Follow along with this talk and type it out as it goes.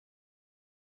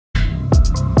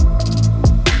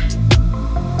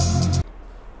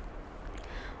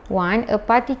1. A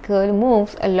particle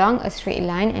moves along a straight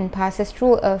line and passes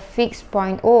through a fixed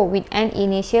point O with an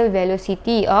initial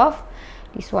velocity of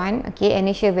this one, okay,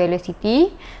 initial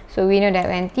velocity. So we know that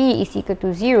when t is equal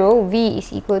to 0, v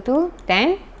is equal to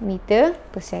 10 meter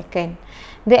per second.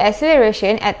 The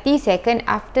acceleration at t second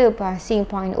after passing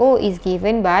point O is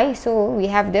given by, so we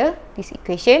have this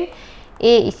equation,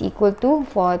 a is equal to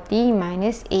 4t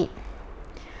minus 8.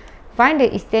 Find the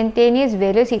instantaneous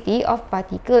velocity of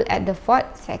particle at the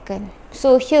 4th second.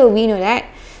 So here we know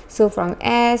that, so from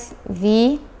S,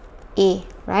 V, A,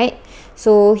 right?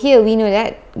 So here we know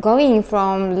that going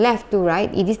from left to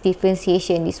right, it is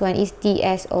differentiation. This one is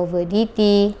ds over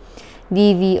dt,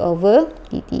 dv over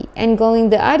dt. And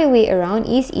going the other way around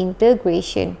is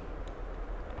integration.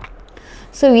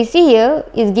 So we see here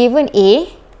is given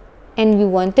A, and we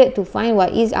wanted to find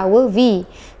what is our V.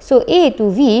 So A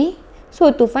to V,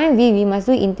 so to find V, we must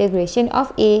do integration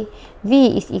of A.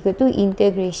 V is equal to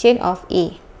integration of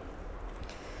A.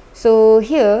 So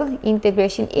here,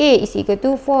 integration A is equal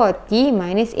to 4t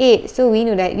minus 8. So we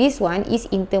know that this one is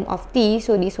in term of t,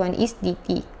 so this one is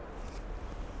dt,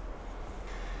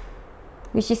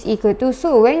 which is equal to,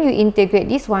 so when you integrate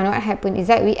this one, what happens is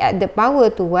that we add the power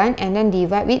to 1 and then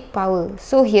divide with power.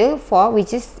 So here, for we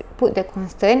just put the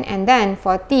constant, and then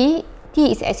for t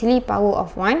is actually power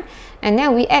of 1, and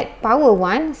then we add power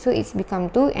 1, so it's become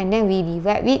 2, and then we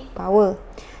divide with power.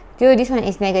 So this one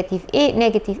is negative 8,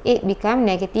 negative 8 become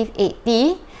negative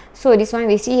 8t. So this one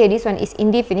we see here, this one is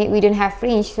indefinite, we don't have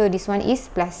range, so this one is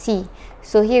plus c.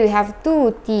 So here we have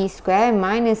 2t square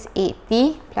minus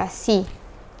 8t plus c.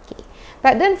 Okay.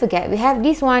 But don't forget, we have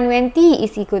this one when t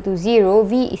is equal to 0,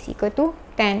 v is equal to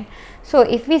 10. So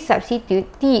if we substitute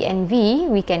t and v,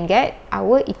 we can get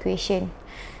our equation.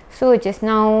 So just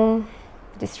now,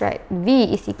 just write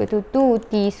v is equal to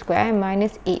 2t square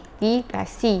minus 8t plus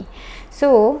c.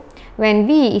 So when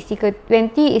t is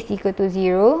equal to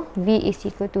 0, v is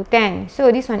equal to 10.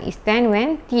 So this one is 10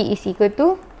 when t is equal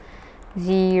to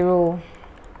 0.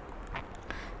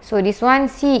 So this one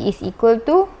c is equal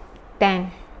to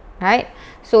 10, right?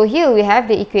 So here we have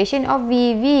the equation of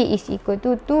v. V is equal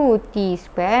to 2t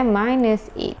square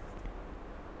minus 8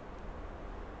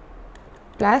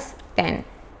 plus 10.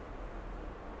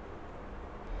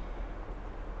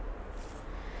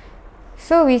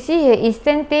 So we see here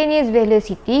instantaneous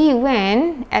velocity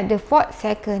when at the 4th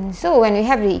second. So when we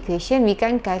have the equation, we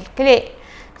can calculate.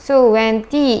 So when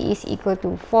t is equal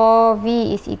to 4,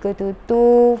 v is equal to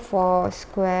 2, 4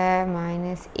 square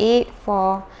minus 8,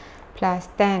 4 plus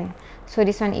 10. So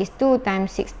this one is 2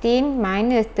 times 16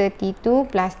 minus 32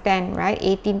 plus 10, right?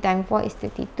 18 times 4 is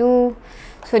 32.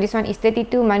 So this one is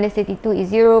 32 minus 32 is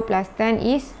 0 plus 10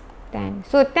 is 10.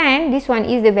 So 10, this one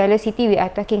is the velocity we are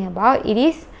talking about. It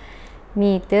is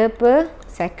meter per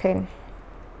second.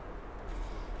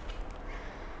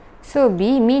 So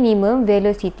B, minimum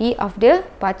velocity of the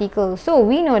particle. So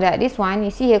we know that this one,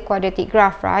 you see here quadratic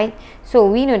graph, right?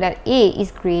 So we know that A is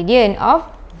gradient of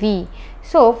V.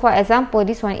 So for example,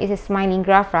 this one is a smiling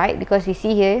graph, right? Because we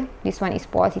see here, this one is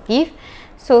positive.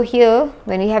 So here,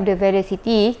 when we have the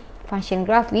velocity function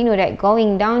graph, we know that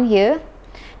going down here,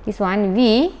 this one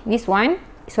A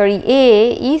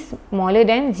is smaller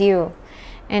than 0.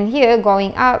 And here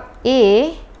going up,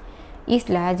 A is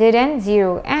larger than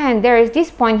 0. And there is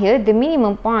this point here, the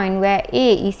minimum point where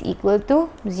A is equal to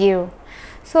 0.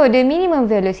 So the minimum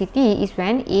velocity is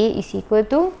when A is equal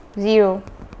to 0.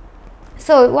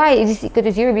 So why it is equal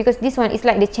to 0? Because this one is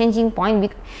like the changing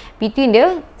point between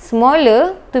the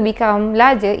smaller to become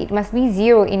larger. It must be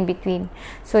 0 in between.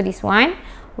 So this one,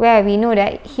 where we know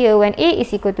that here when A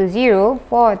is equal to 0,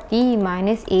 4t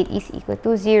minus 8 is equal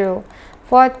to 0.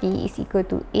 4t is equal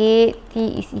to 8,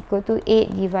 t is equal to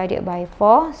 8 divided by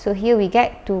 4. So here we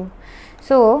get 2.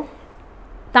 So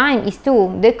time is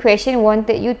 2. The question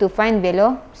wanted you to find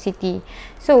velocity.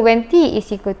 So when t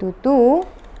is equal to 2,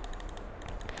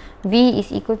 v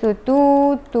is equal to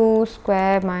 2, 2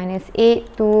 square minus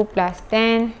 8, 2 plus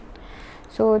 10.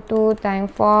 So 2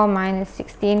 times 4 minus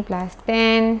 16 plus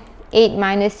 10. 8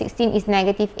 minus 16 is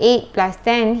negative 8 plus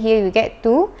 10. Here we get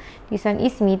 2. This one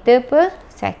is meter per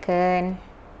second.